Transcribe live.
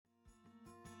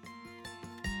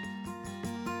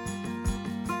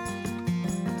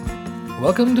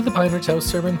Welcome to the Pine Ridge House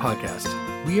Sermon Podcast.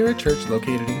 We are a church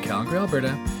located in Calgary, Alberta,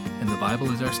 and the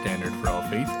Bible is our standard for all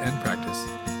faith and practice.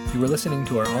 You are listening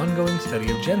to our ongoing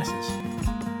study of Genesis.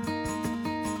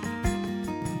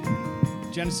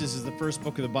 Genesis is the first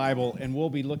book of the Bible, and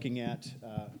we'll be looking at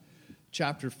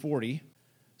chapter 40.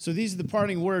 So these are the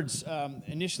parting words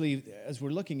initially, as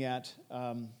we're looking at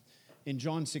in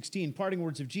John 16, parting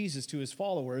words of Jesus to his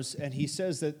followers, and he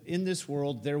says that in this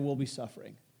world there will be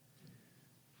suffering.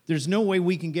 There's no way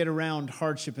we can get around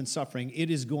hardship and suffering.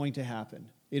 It is going to happen.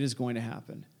 It is going to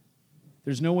happen.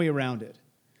 There's no way around it.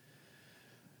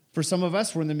 For some of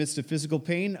us, we're in the midst of physical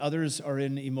pain. Others are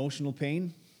in emotional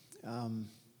pain.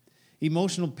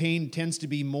 Emotional pain tends to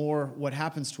be more what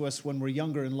happens to us when we're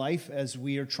younger in life as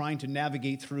we are trying to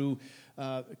navigate through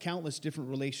countless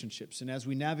different relationships. And as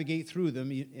we navigate through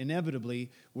them, inevitably,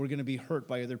 we're going to be hurt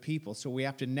by other people. So we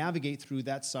have to navigate through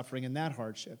that suffering and that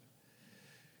hardship.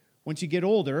 Once you get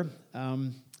older,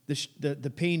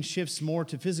 the pain shifts more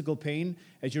to physical pain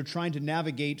as you're trying to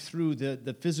navigate through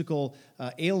the physical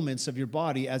ailments of your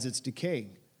body as it's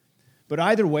decaying. But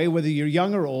either way, whether you're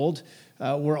young or old,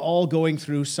 we're all going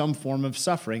through some form of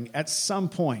suffering at some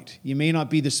point. You may not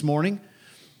be this morning,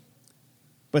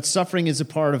 but suffering is a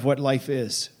part of what life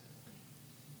is.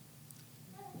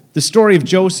 The story of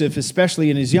Joseph, especially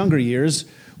in his younger years,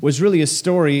 was really a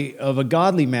story of a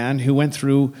godly man who went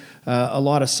through a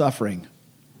lot of suffering.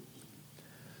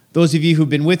 Those of you who've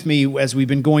been with me as we've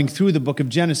been going through the book of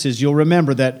Genesis, you'll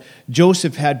remember that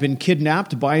Joseph had been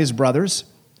kidnapped by his brothers.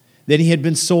 Then he had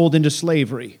been sold into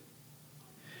slavery.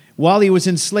 While he was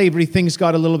in slavery, things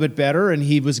got a little bit better, and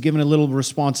he was given a little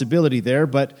responsibility there.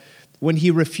 But when he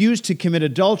refused to commit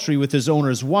adultery with his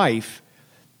owner's wife,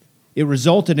 it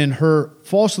resulted in her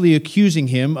falsely accusing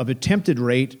him of attempted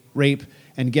rape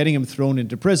and getting him thrown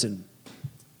into prison.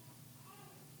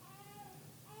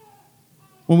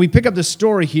 When we pick up the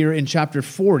story here in chapter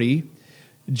 40,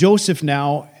 Joseph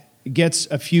now gets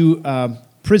a few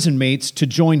prison mates to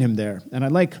join him there. And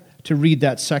I'd like to read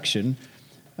that section,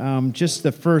 just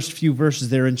the first few verses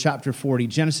there in chapter 40,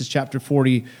 Genesis chapter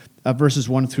 40, verses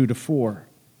 1 through to 4.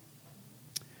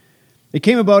 It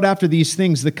came about after these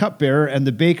things, the cupbearer and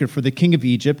the baker for the king of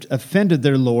Egypt offended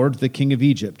their lord, the king of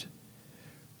Egypt.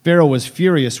 Pharaoh was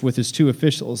furious with his two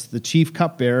officials, the chief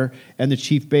cupbearer and the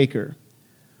chief baker.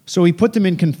 So he put them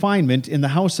in confinement in the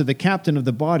house of the captain of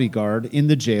the bodyguard in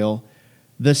the jail,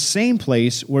 the same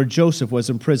place where Joseph was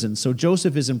imprisoned. So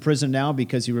Joseph is in prison now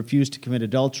because he refused to commit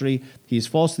adultery. He's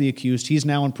falsely accused. He's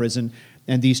now in prison,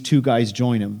 and these two guys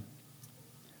join him.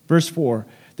 Verse 4,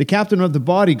 the captain of the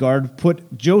bodyguard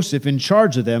put Joseph in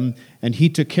charge of them, and he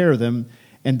took care of them,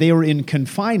 and they were in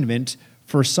confinement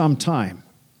for some time.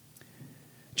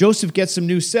 Joseph gets some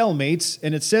new cellmates,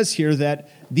 and it says here that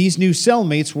these new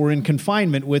cellmates were in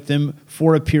confinement with them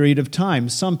for a period of time,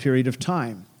 some period of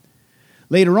time.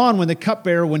 Later on, when the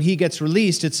cupbearer, when he gets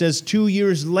released, it says 2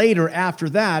 years later after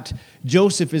that,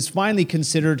 Joseph is finally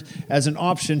considered as an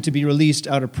option to be released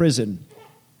out of prison.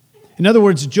 In other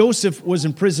words, Joseph was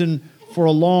in prison for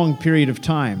a long period of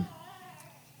time.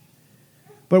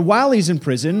 But while he's in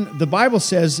prison, the Bible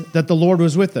says that the Lord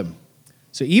was with him.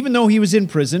 So even though he was in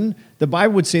prison, the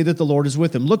Bible would say that the Lord is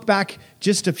with him. Look back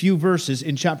just a few verses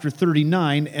in chapter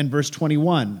 39 and verse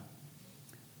 21.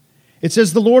 It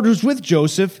says, the Lord was with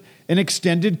Joseph and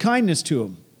extended kindness to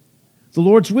him. The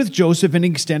Lord's with Joseph and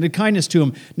extended kindness to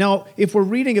him. Now, if we're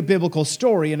reading a biblical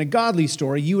story and a godly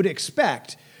story, you would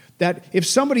expect that if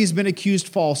somebody's been accused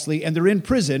falsely and they're in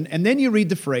prison, and then you read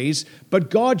the phrase, but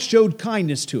God showed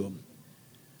kindness to him,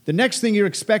 the next thing you're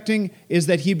expecting is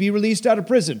that he'd be released out of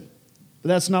prison. But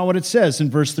that's not what it says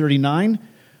in verse 39.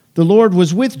 The Lord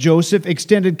was with Joseph,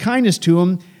 extended kindness to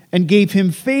him, and gave him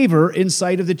favor in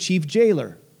sight of the chief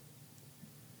jailer.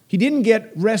 He didn't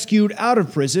get rescued out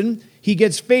of prison. He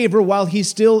gets favor while he's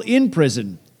still in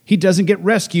prison. He doesn't get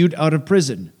rescued out of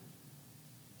prison.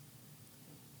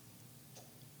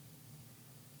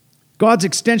 God's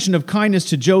extension of kindness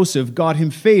to Joseph got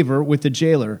him favor with the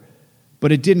jailer,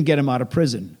 but it didn't get him out of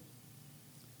prison.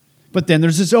 But then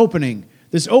there's this opening.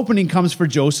 This opening comes for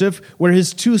Joseph, where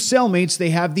his two cellmates,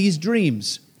 they have these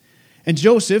dreams. And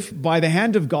Joseph, by the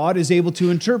hand of God, is able to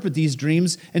interpret these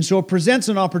dreams, and so it presents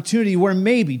an opportunity where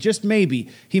maybe, just maybe,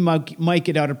 he might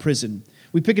get out of prison.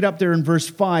 We pick it up there in verse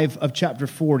 5 of chapter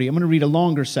 40. I'm going to read a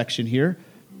longer section here.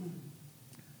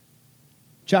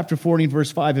 Chapter 40 and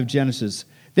verse 5 of Genesis.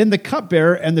 Then the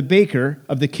cupbearer and the baker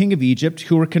of the king of Egypt,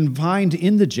 who were confined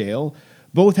in the jail,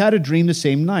 both had a dream the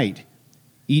same night,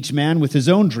 each man with his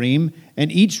own dream, and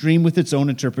each dream with its own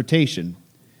interpretation.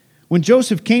 When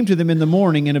Joseph came to them in the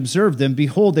morning and observed them,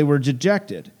 behold, they were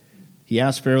dejected. He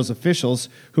asked Pharaoh's officials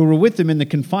who were with him in the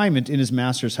confinement in his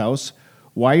master's house,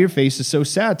 "Why are your faces so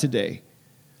sad today?"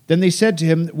 Then they said to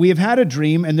him, "We have had a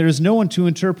dream, and there is no one to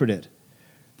interpret it."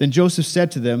 Then Joseph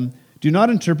said to them, "Do not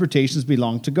interpretations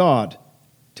belong to God?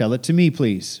 Tell it to me,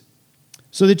 please."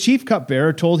 So the chief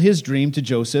cupbearer told his dream to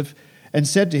Joseph and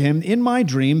said to him, "In my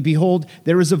dream, behold,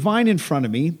 there is a vine in front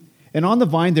of me, and on the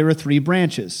vine there are 3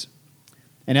 branches.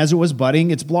 And as it was budding,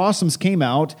 its blossoms came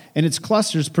out, and its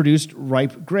clusters produced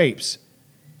ripe grapes.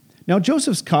 Now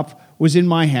Joseph's cup was in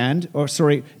my hand,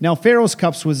 now Pharaoh's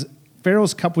cup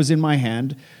was in my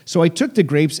hand, so I took the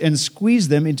grapes and squeezed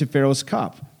them into Pharaoh's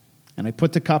cup, and I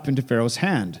put the cup into Pharaoh's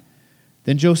hand."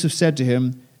 Then Joseph said to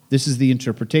him, "This is the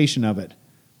interpretation of it.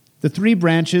 The 3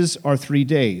 branches are 3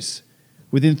 days.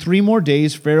 Within 3 more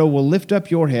days, Pharaoh will lift up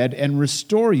your head and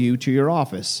restore you to your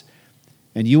office.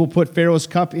 And you will put Pharaoh's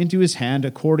cup into his hand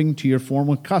according to your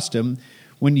former custom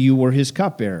when you were his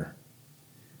cupbearer."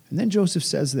 And then Joseph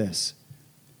says this,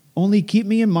 "Only keep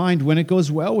me in mind when it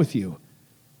goes well with you.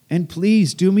 And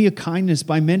please do me a kindness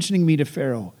by mentioning me to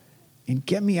Pharaoh and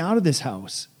get me out of this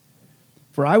house.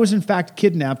 For I was in fact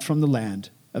kidnapped from the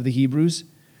land of the Hebrews,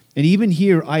 and even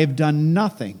here I have done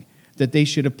nothing that they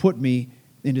should have put me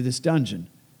into this dungeon."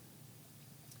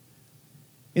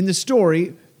 In the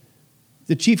story,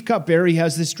 the chief cupbearer, he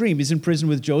has this dream. He's in prison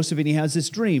with Joseph, and he has this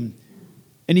dream.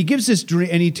 And he gives this dream,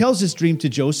 and he tells this dream to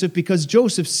Joseph because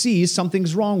Joseph sees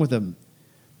something's wrong with him.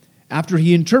 After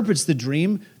he interprets the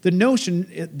dream, the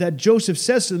notion that Joseph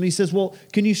says to them, he says, "Well,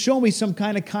 can you show me some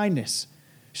kind of kindness?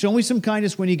 Show me some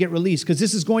kindness when you get released, because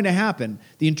this is going to happen.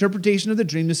 The interpretation of the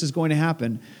dream, this is going to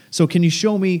happen. So can you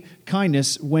show me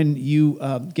kindness when you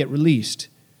get released?"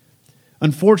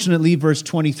 Unfortunately, verse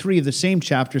 23 of the same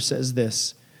chapter says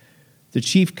this: "The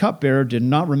chief cupbearer did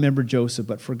not remember Joseph,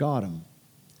 but forgot him."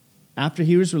 After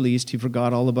he was released, he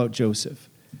forgot all about Joseph.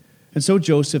 And so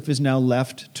Joseph is now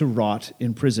left to rot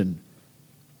in prison.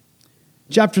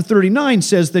 Chapter 39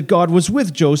 says that God was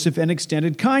with Joseph and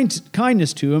extended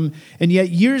kindness to him, and yet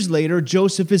years later,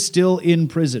 Joseph is still in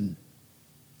prison.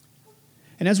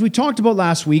 And as we talked about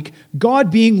last week,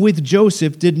 God being with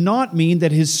Joseph did not mean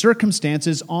that his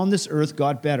circumstances on this earth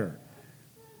got better.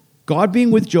 God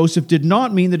being with Joseph did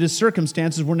not mean that his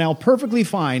circumstances were now perfectly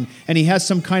fine and he has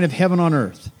some kind of heaven on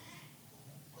earth.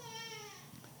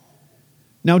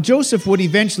 Now, Joseph would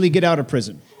eventually get out of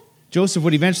prison.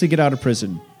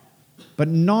 But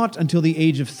not until the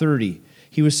age of 30.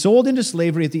 He was sold into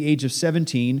slavery at the age of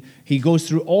 17. He goes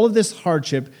through all of this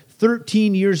hardship.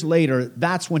 13 years later,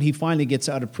 that's when he finally gets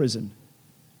out of prison.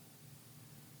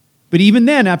 But even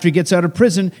then, after he gets out of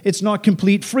prison, it's not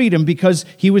complete freedom because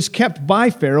he was kept by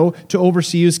Pharaoh to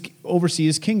oversee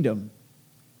his kingdom.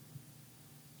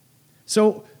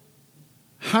 So,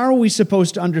 how are we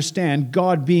supposed to understand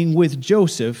God being with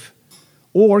Joseph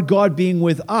or God being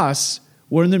with us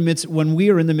when we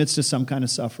are in the midst of some kind of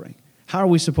suffering? How are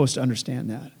we supposed to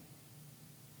understand that?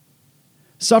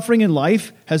 Suffering in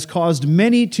life has caused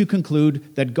many to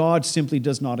conclude that God simply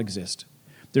does not exist.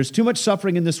 There's too much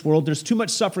suffering in this world. There's too much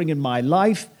suffering in my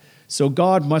life, so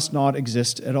God must not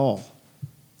exist at all.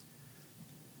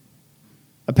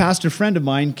 A pastor friend of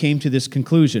mine came to this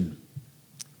conclusion.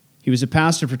 He was a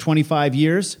pastor for 25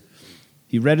 years.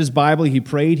 He read his Bible, he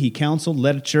prayed, he counseled,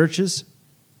 led churches.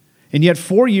 And yet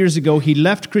 4 years ago, he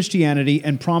left Christianity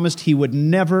and promised he would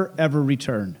never, ever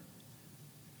return.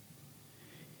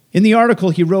 In the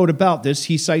article he wrote about this,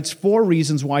 he cites 4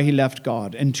 reasons why he left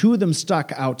God, and 2 of them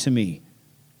stuck out to me,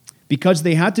 because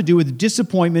they had to do with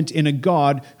disappointment in a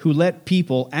God who let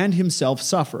people and himself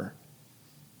suffer.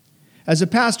 As a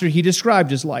pastor, he described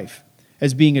his life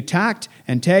as being attacked,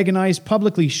 antagonized,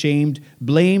 publicly shamed,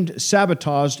 blamed,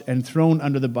 sabotaged, and thrown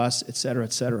under the bus, etc.,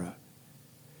 etc.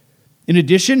 In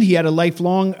addition, he had a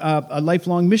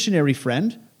lifelong missionary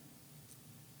friend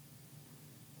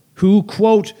who,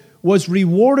 quote, was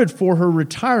rewarded for her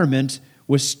retirement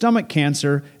with stomach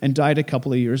cancer and died a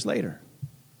couple of years later.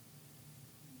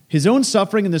 His own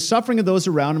suffering and the suffering of those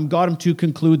around him got him to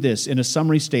conclude this in a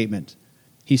summary statement.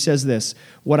 He says this: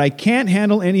 "What I can't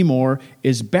handle anymore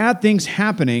is bad things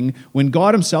happening when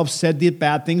God himself said that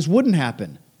bad things wouldn't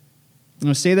happen." I'm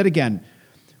going to say that again.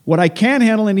 What I can't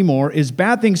handle anymore is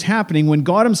bad things happening when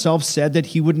God himself said that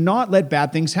he would not let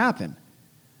bad things happen.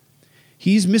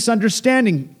 He's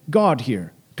misunderstanding God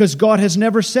here, because God has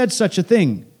never said such a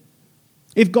thing.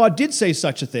 If God did say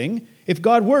such a thing, if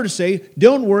God were to say,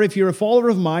 "Don't worry, if you're a follower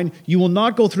of mine, you will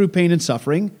not go through pain and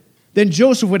suffering," then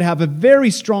Joseph would have a very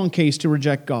strong case to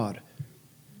reject God.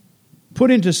 Put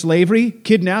into slavery,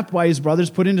 kidnapped by his brothers,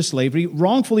 put into slavery,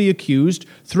 wrongfully accused,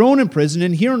 thrown in prison,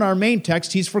 and here in our main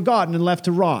text, he's forgotten and left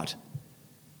to rot.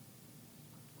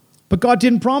 But God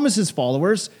didn't promise his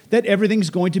followers that everything's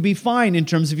going to be fine in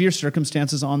terms of your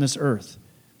circumstances on this earth.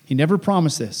 He never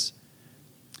promised this.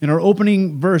 In our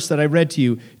opening verse that I read to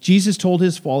you, Jesus told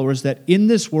his followers that in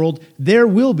this world there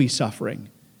will be suffering.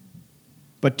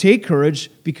 But take courage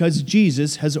because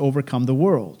Jesus has overcome the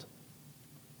world.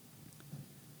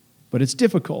 But it's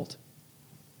difficult.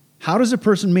 How does a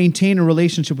person maintain a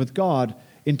relationship with God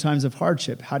in times of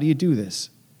hardship? How do you do this?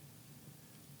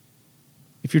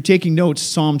 If you're taking notes,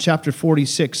 Psalm chapter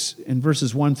 46 and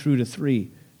verses 1 through to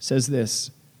 3 says this: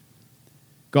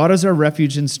 God is our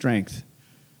refuge and strength,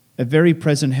 a very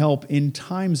present help in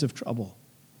times of trouble.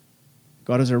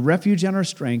 God is our refuge and our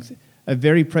strength, a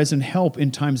very present help in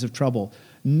times of trouble.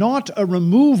 Not a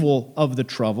removal of the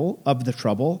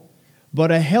trouble,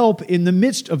 but a help in the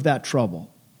midst of that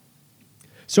trouble.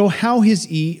 So how is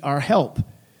he our help?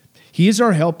 He is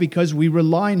our help because we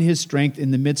rely on his strength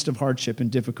in the midst of hardship and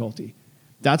difficulty.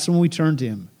 That's when we turn to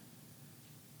him.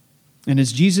 And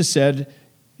as Jesus said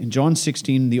in John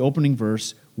 16, the opening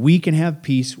verse, we can have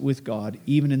peace with God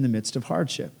even in the midst of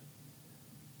hardship.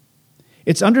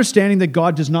 It's understanding that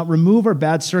God does not remove our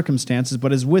bad circumstances,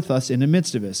 but is with us in the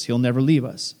midst of us. He'll never leave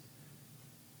us.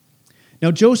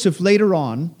 Now, Joseph, later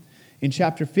on, in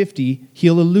chapter 50,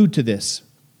 he'll allude to this.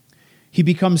 He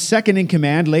becomes second in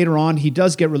command. Later on, he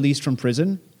does get released from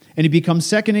prison, and he becomes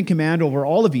second in command over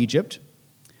all of Egypt.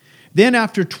 Then,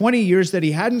 after 20 years that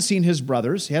he hadn't seen his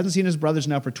brothers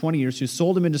now for 20 years, who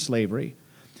sold him into slavery,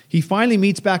 he finally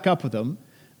meets back up with them,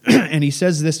 and he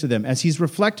says this to them. As he's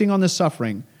reflecting on the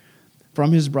suffering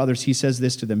from his brothers, he says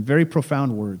this to them, very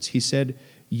profound words. He said,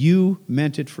 "You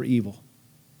meant it for evil.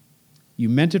 You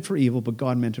meant it for evil, but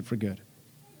God meant it for good."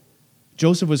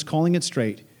 Joseph was calling it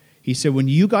straight. He said, when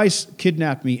you guys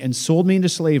kidnapped me and sold me into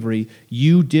slavery,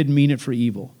 you did mean it for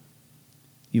evil.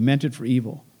 You meant it for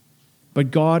evil.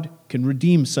 But God can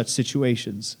redeem such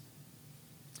situations.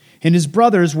 And his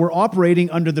brothers were operating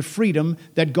under the freedom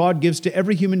that God gives to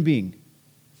every human being.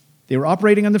 They were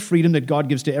operating on the freedom that God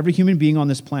gives to every human being on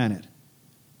this planet.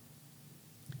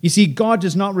 You see, God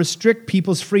does not restrict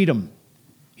people's freedom.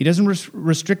 He doesn't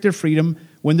restrict their freedom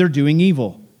when they're doing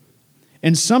evil.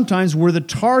 And sometimes we're the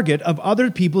target of other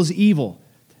people's evil,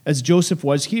 as Joseph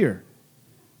was here.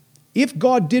 If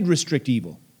God did restrict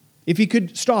evil, if he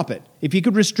could stop it, if he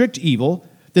could restrict evil,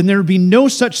 then there would be no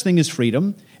such thing as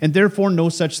freedom, and therefore no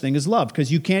such thing as love,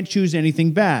 because you can't choose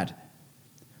anything bad.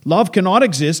 Love cannot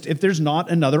exist if there's not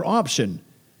another option.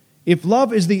 If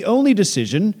love is the only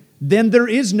decision, then there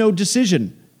is no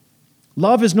decision.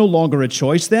 Love is no longer a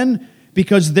choice then,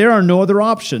 because there are no other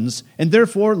options, and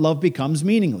therefore love becomes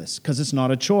meaningless, because it's not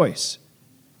a choice.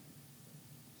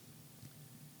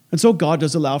 And so God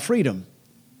does allow freedom.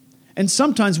 And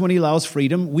sometimes when he allows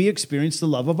freedom, we experience the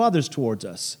love of others towards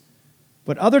us.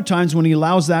 But other times when he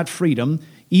allows that freedom,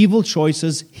 evil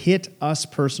choices hit us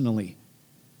personally.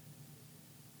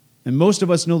 And most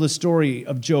of us know the story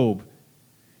of Job.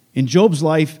 In Job's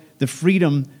life, the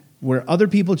freedom where other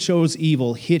people chose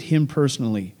evil hit him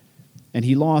personally, and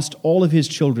he lost all of his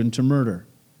children to murder.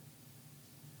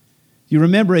 You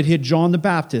remember it hit John the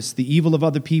Baptist, the evil of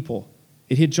other people.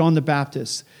 It hit John the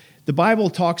Baptist. The Bible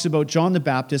talks about John the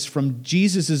Baptist from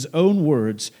Jesus' own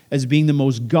words as being the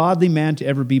most godly man to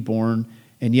ever be born,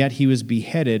 and yet he was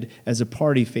beheaded as a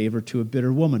party favor to a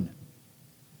bitter woman.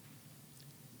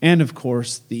 And of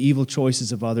course, the evil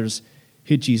choices of others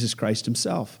hit Jesus Christ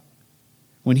himself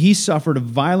when he suffered a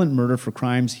violent murder for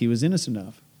crimes he was innocent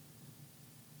of.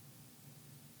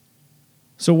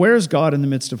 So where is God in the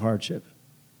midst of hardship?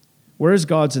 Where is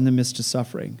God in the midst of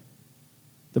suffering?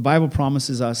 The Bible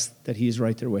promises us that he is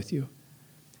right there with you.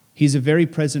 He's a very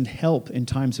present help in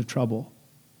times of trouble.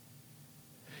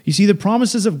 You see, the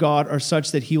promises of God are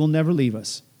such that he will never leave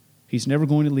us. He's never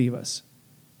going to leave us.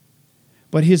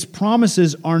 But his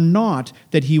promises are not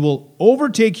that he will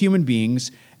overtake human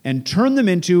beings and turn them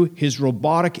into his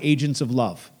robotic agents of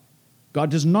love.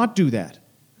 God does not do that.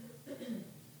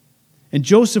 And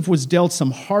Joseph was dealt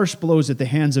some harsh blows at the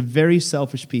hands of very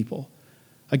selfish people.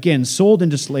 Again, sold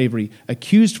into slavery,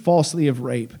 accused falsely of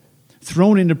rape,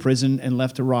 thrown into prison and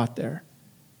left to rot there.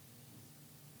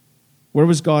 Where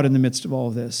was God in the midst of all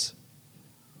of this?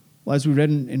 Well, as we read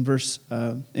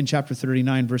in chapter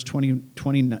 39, verse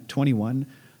 21,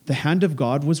 the hand of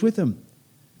God was with him.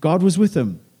 God was with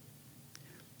him.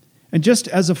 And just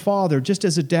as a father, just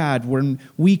as a dad, when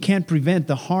we can't prevent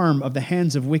the harm of the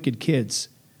hands of wicked kids,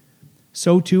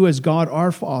 so too as God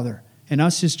our Father and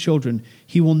us his children,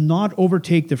 he will not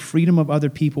overtake the freedom of other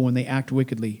people when they act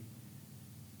wickedly.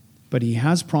 But he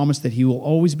has promised that he will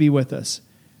always be with us,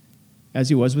 as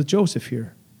he was with Joseph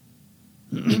here.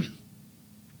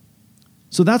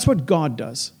 So that's what God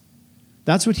does.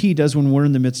 That's what he does when we're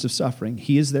in the midst of suffering.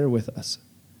 He is there with us.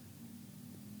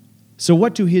 So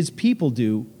what do his people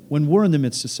do when we're in the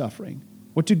midst of suffering?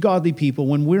 What do godly people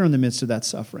when we're in the midst of that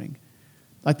suffering?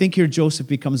 I think here Joseph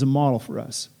becomes a model for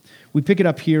us. We pick it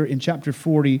up here in chapter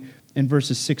 40 and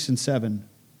verses 6 and 7.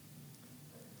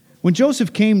 When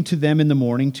Joseph came to them in the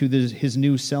morning, to his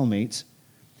new cellmates,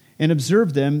 and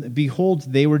observed them,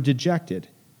 behold, they were dejected.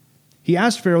 He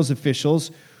asked Pharaoh's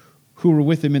officials who were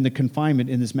with him in the confinement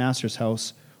in his master's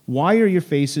house, "Why are your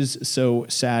faces so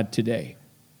sad today?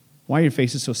 Why are your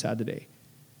faces so sad today?"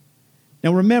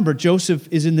 Now remember, Joseph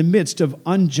is in the midst of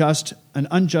an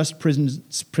unjust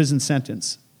prison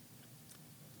sentence.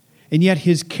 And yet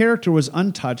his character was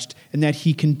untouched in that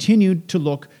he continued to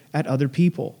look at other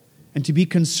people and to be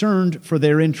concerned for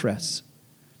their interests.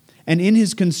 And in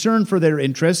his concern for their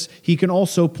interests, he can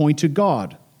also point to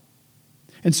God.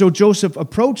 And so Joseph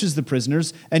approaches the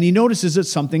prisoners and he notices that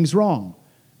something's wrong.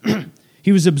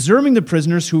 He was observing the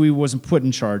prisoners who he wasn't put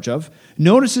in charge of,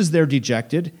 notices they're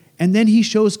dejected, and then he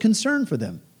shows concern for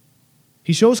them.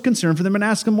 He shows concern for them and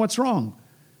asks them what's wrong.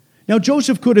 Now,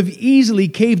 Joseph could have easily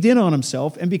caved in on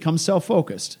himself and become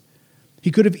self-focused. He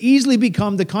could have easily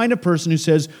become the kind of person who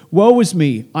says, "Woe is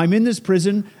me, I'm in this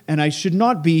prison and I should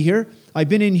not be here. I've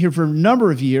been in here for a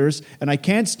number of years and I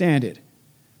can't stand it."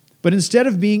 But instead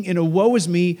of being in a woe is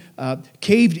me,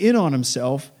 caved in on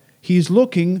himself, he's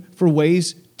looking for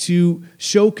ways to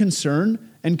show concern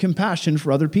and compassion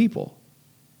for other people.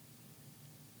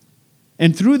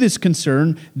 And through this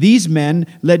concern, these men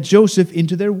let Joseph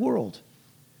into their world.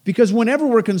 Because whenever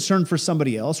we're concerned for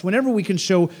somebody else, whenever we can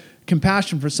show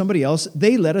compassion for somebody else,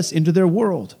 they let us into their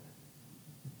world.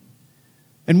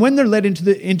 And when they're led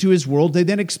into his world, they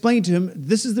then explain to him,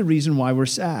 this is the reason why we're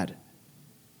sad.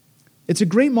 It's a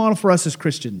great model for us as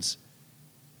Christians,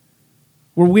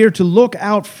 where we are to look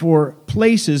out for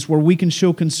places where we can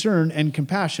show concern and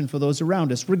compassion for those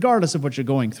around us, regardless of what you're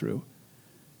going through.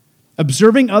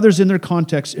 Observing others in their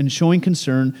context and showing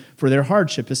concern for their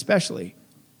hardship especially.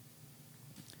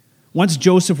 Once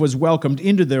Joseph was welcomed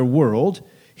into their world,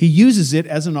 he uses it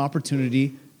as an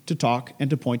opportunity to talk and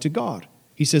to point to God.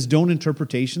 He says, don't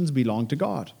interpretations belong to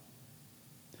God?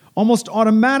 Almost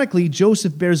automatically,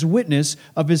 Joseph bears witness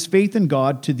of his faith in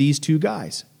God to these two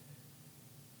guys.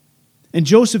 And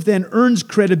Joseph then earns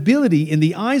credibility in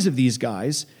the eyes of these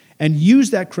guys and use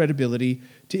that credibility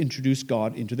to introduce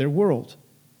God into their world.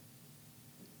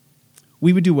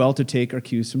 We would do well to take our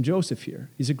cues from Joseph here.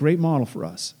 He's a great model for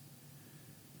us.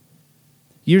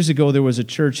 Years ago, there was a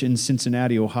church in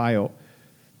Cincinnati, Ohio,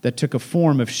 that took a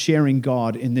form of sharing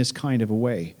God in this kind of a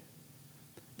way.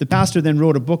 The pastor then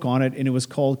wrote a book on it, and it was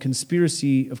called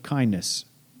Conspiracy of Kindness.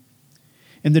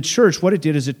 In the church, what it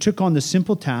did is it took on the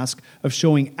simple task of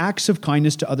showing acts of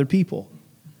kindness to other people,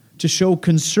 to show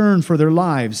concern for their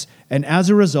lives, and as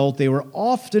a result, they were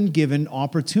often given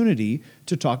opportunity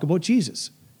to talk about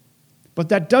Jesus. But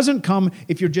that doesn't come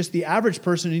if you're just the average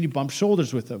person and you bump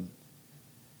shoulders with them.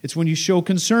 It's when you show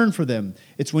concern for them.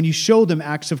 It's when you show them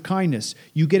acts of kindness.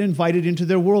 You get invited into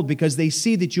their world because they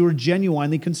see that you are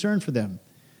genuinely concerned for them.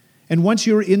 And once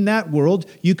you're in that world,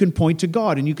 you can point to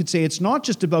God and you can say, it's not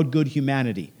just about good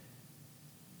humanity.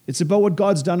 It's about what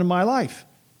God's done in my life.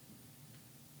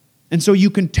 And so you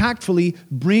can tactfully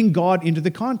bring God into the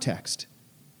context.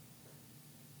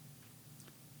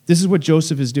 This is what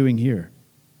Joseph is doing here.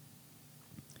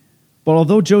 But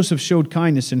although Joseph showed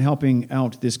kindness in helping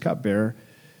out this cupbearer,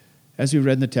 as we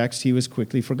read in the text, he was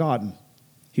quickly forgotten.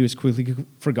 He was quickly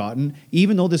forgotten.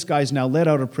 Even though this guy's now let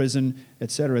out of prison,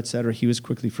 etc., he was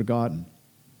quickly forgotten.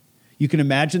 You can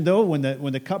imagine, though, when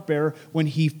the cupbearer, when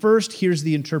he first hears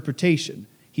the interpretation,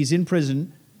 he's in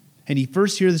prison, and he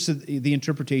first hears the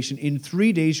interpretation, in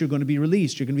 3 days you're going to be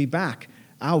released. You're going to be back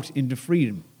out into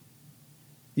freedom.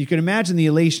 You can imagine the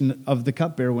elation of the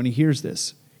cupbearer when he hears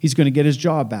this. He's going to get his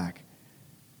job back.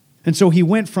 And so he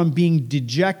went from being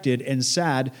dejected and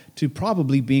sad to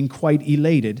probably being quite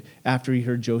elated after he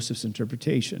heard Joseph's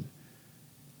interpretation.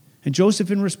 And Joseph,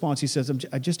 in response, he says,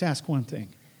 I just ask one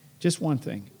thing. Just one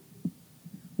thing.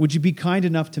 Would you be kind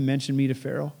enough to mention me to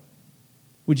Pharaoh?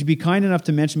 Would you be kind enough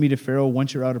to mention me to Pharaoh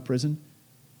once you're out of prison?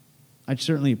 I'd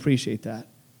certainly appreciate that.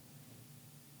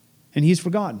 And he's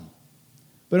forgotten,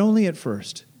 but only at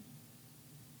first.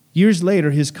 Years later,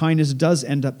 his kindness does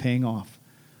end up paying off.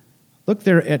 Look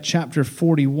there at chapter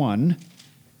 41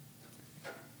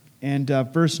 and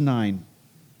verse 9.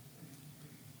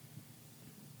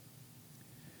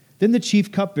 Then the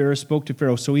chief cupbearer spoke to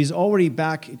Pharaoh. So he's already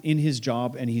back in his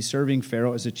job and he's serving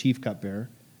Pharaoh as a chief cupbearer.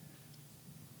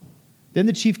 Then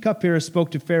the chief cupbearer spoke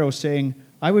to Pharaoh, saying,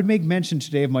 I would make mention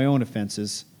today of my own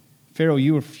offenses. Pharaoh,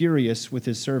 you were furious with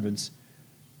his servants,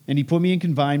 And he put me in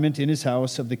confinement in his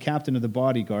house of the captain of the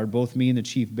bodyguard, both me and the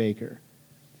chief baker.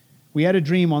 We had a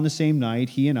dream on the same night,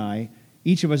 he and I.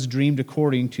 Each of us dreamed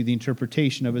according to the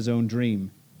interpretation of his own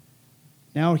dream.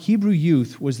 Now a Hebrew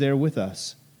youth was there with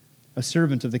us, a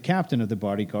servant of the captain of the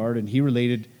bodyguard, and he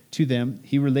related them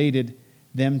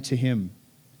to him.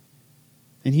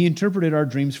 And he interpreted our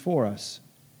dreams for us.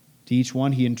 To each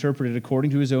one he interpreted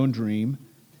according to his own dream.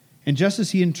 And just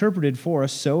as he interpreted for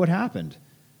us, so it happened.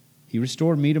 He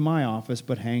restored me to my office,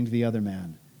 but hanged the other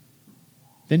man.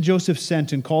 Then Joseph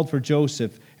sent and called for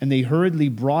Joseph, and they hurriedly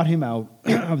brought him out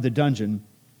of the dungeon.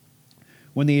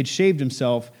 When they had shaved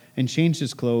himself and changed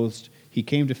his clothes, he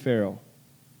came to Pharaoh.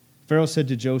 Pharaoh said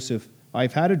to Joseph, I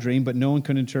have had a dream, but no one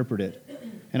can interpret it.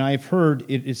 And I have heard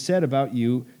it is said about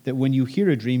you that when you hear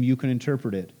a dream, you can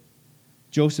interpret it.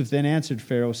 Joseph then answered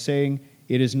Pharaoh, saying,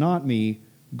 It is not me.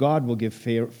 God will give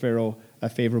Pharaoh a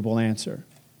favorable answer.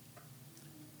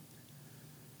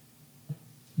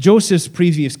 Joseph's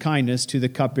previous kindness to the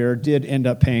cupbearer did end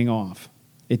up paying off.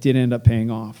 It did end up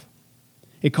paying off.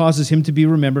 It causes him to be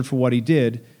remembered for what he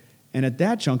did. And at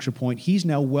that juncture point, he's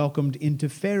now welcomed into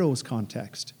Pharaoh's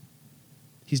context.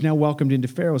 He's now welcomed into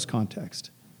Pharaoh's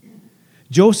context.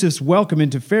 Joseph's welcome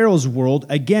into Pharaoh's world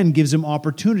again gives him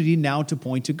opportunity now to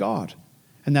point to God.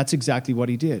 And that's exactly what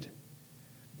he did.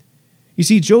 You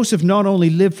see, Joseph not only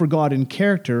lived for God in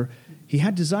character, he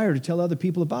had desire to tell other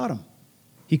people about him.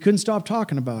 He couldn't stop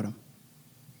talking about him.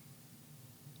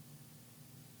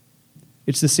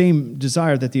 It's the same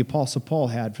desire that the Apostle Paul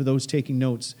had for those taking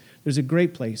notes. There's a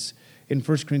great place in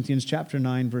 1 Corinthians chapter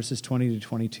 9, verses 20 to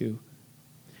 22.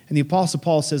 And the Apostle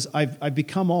Paul says, I've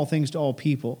become all things to all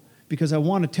people because I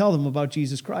want to tell them about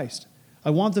Jesus Christ. I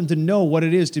want them to know what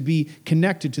it is to be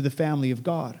connected to the family of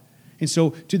God. And so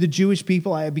to the Jewish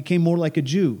people, I became more like a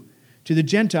Jew. To the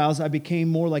Gentiles, I became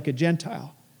more like a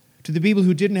Gentile. To the people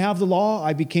who didn't have the law,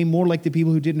 I became more like the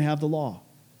people who didn't have the law.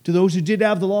 To those who did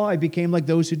have the law, I became like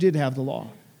those who did have the law.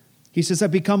 He says,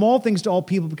 I've become all things to all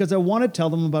people because I want to tell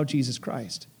them about Jesus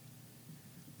Christ.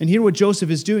 And here what Joseph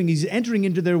is doing, he's entering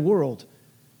into their world.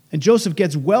 And Joseph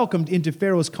gets welcomed into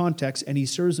Pharaoh's context, and he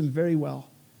serves him very well.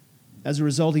 As a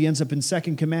result, he ends up in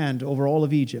second command over all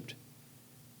of Egypt.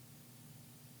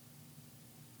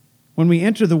 When we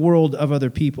enter the world of other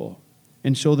people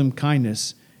and show them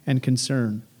kindness and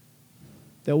concern,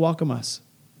 they'll welcome us.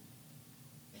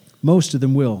 Most of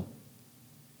them will.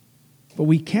 But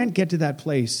we can't get to that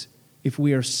place if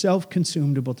we are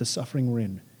self-consumed about the suffering we're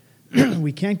in.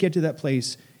 We can't get to that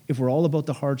place if we're all about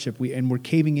the hardship and we're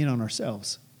caving in on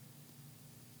ourselves.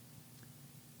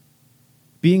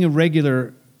 Being a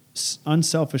regular,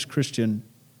 unselfish Christian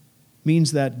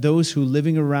means that those who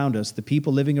living around us, the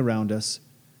people living around us,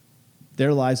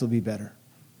 their lives will be better.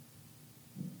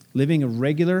 Living a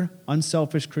regular,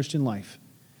 unselfish Christian life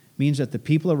means that the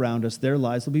people around us, their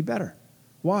lives will be better.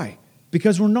 Why?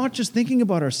 Because we're not just thinking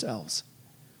about ourselves.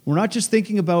 We're not just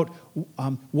thinking about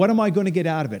what am I going to get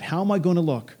out of it? How am I going to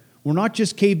look? We're not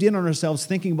just caved in on ourselves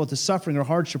thinking about the suffering or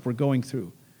hardship we're going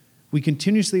through. We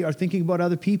continuously are thinking about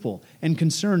other people and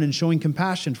concern and showing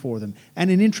compassion for them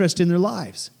and an interest in their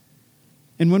lives.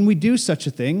 And when we do such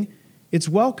a thing, it's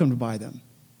welcomed by them.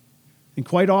 And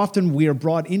quite often we are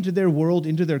brought into their world,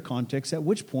 into their context, at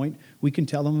which point we can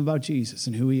tell them about Jesus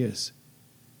and who he is.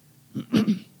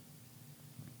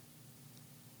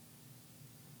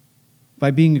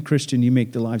 By being a Christian, you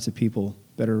make the lives of people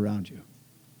better around you.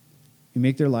 You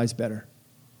make their lives better.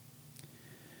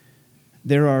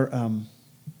 There are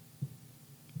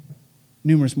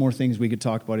numerous more things we could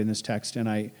talk about in this text, and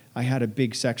I had a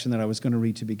big section that I was going to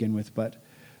read to begin with, but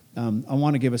I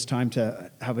want to give us time to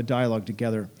have a dialogue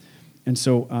together. And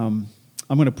so I'm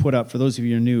going to put up, for those of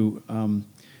you who are new,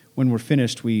 when we're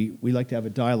finished, we like to have a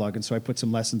dialogue, and so I put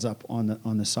some lessons up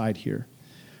on the side here.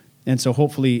 And so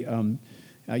hopefully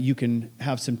you can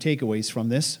have some takeaways from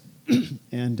this,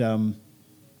 and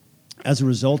as a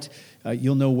result,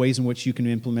 you'll know ways in which you can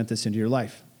implement this into your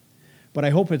life. But I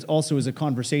hope it also is a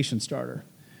conversation starter,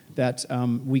 that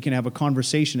we can have a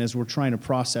conversation as we're trying to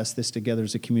process this together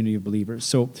as a community of believers.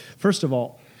 So first of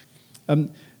all,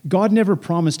 God never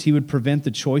promised he would prevent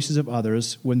the choices of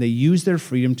others when they use their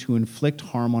freedom to inflict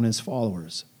harm on his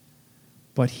followers.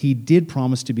 But he did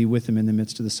promise to be with them in the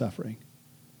midst of the suffering.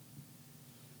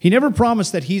 He never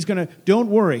promised that he's going to, don't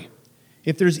worry.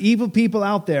 If there's evil people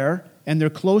out there and they're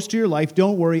close to your life,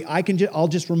 don't worry, I'll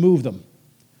just remove them.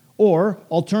 Or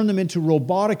I'll turn them into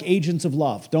robotic agents of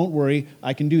love. Don't worry,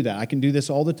 I can do that. I can do this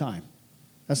all the time.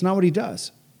 That's not what he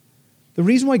does. The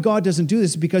reason why God doesn't do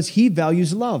this is because he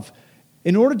values love.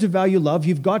 In order to value love,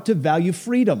 you've got to value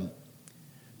freedom.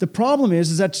 The problem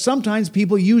is that sometimes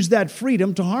people use that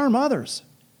freedom to harm others.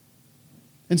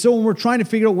 And so when we're trying to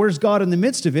figure out where's God in the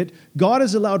midst of it, God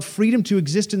has allowed freedom to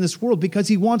exist in this world because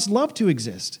he wants love to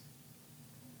exist.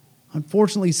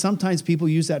 Unfortunately, sometimes people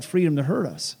use that freedom to hurt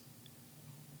us.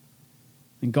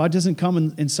 And God doesn't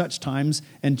come in such times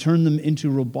and turn them into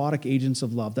robotic agents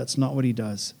of love. That's not what he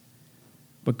does.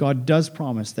 But God does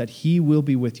promise that he will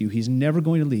be with you. He's never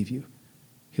going to leave you.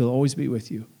 He'll always be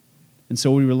with you. And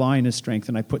so we rely on his strength,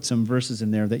 and I put some verses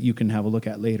in there that you can have a look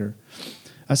at later.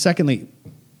 Secondly,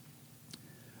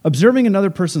 observing another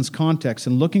person's context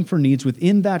and looking for needs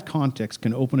within that context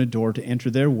can open a door to enter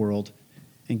their world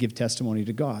and give testimony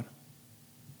to God.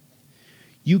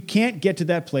 You can't get to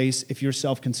that place if you're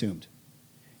self-consumed.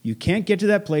 You can't get to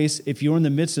that place if you're in the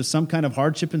midst of some kind of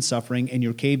hardship and suffering and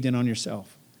you're caved in on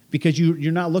yourself, because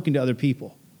you're not looking to other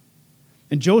people.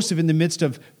 And Joseph, in the midst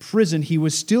of prison, he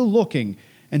was still looking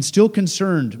and still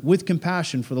concerned with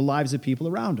compassion for the lives of people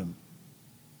around him.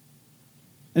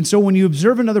 And so when you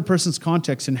observe another person's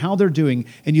context and how they're doing,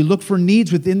 and you look for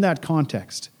needs within that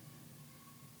context,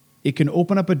 it can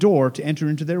open up a door to enter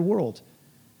into their world.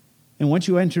 And once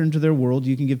you enter into their world,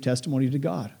 you can give testimony to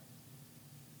God.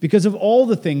 Because of all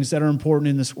the things that are important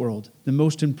in this world, the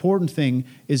most important thing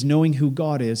is knowing who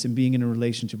God is and being in a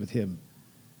relationship with him.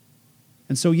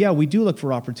 And so, yeah, we do look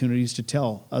for opportunities to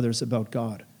tell others about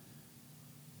God.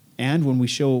 And when we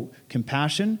show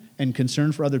compassion and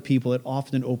concern for other people, it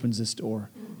often opens this door.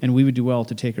 And we would do well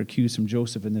to take our cues from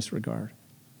Joseph in this regard.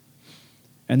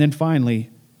 And then finally,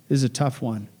 this is a tough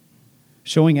one.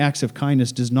 Showing acts of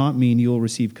kindness does not mean you will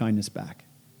receive kindness back.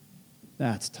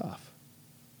 That's tough.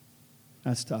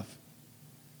 That's tough.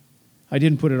 I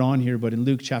didn't put it on here, but in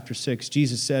Luke chapter 6,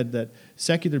 Jesus said that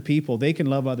secular people, they can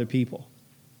love other people.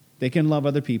 They can love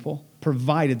other people,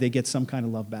 provided they get some kind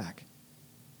of love back.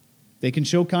 They can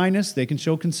show kindness, they can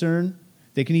show concern,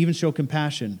 they can even show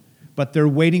compassion, but they're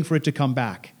waiting for it to come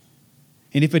back.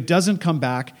 And if it doesn't come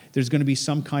back, there's going to be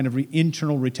some kind of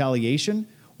internal retaliation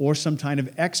or some kind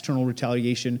of external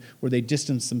retaliation where they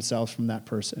distance themselves from that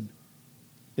person.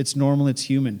 It's normal, it's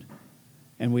human.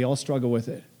 And we all struggle with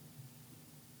it.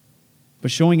 But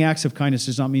showing acts of kindness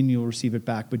does not mean you'll receive it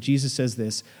back. But Jesus says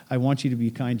this: I want you to be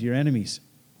kind to your enemies.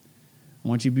 I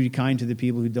want you to be kind to the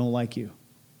people who don't like you.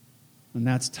 And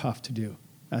that's tough to do.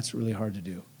 That's really hard to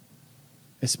do.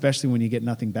 Especially when you get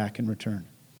nothing back in return.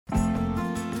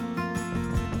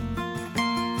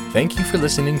 Thank you for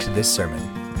listening to this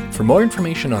sermon. For more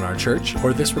information on our church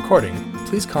or this recording,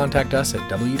 please contact us at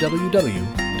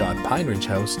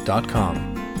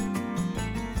www.pineridgehouse.com.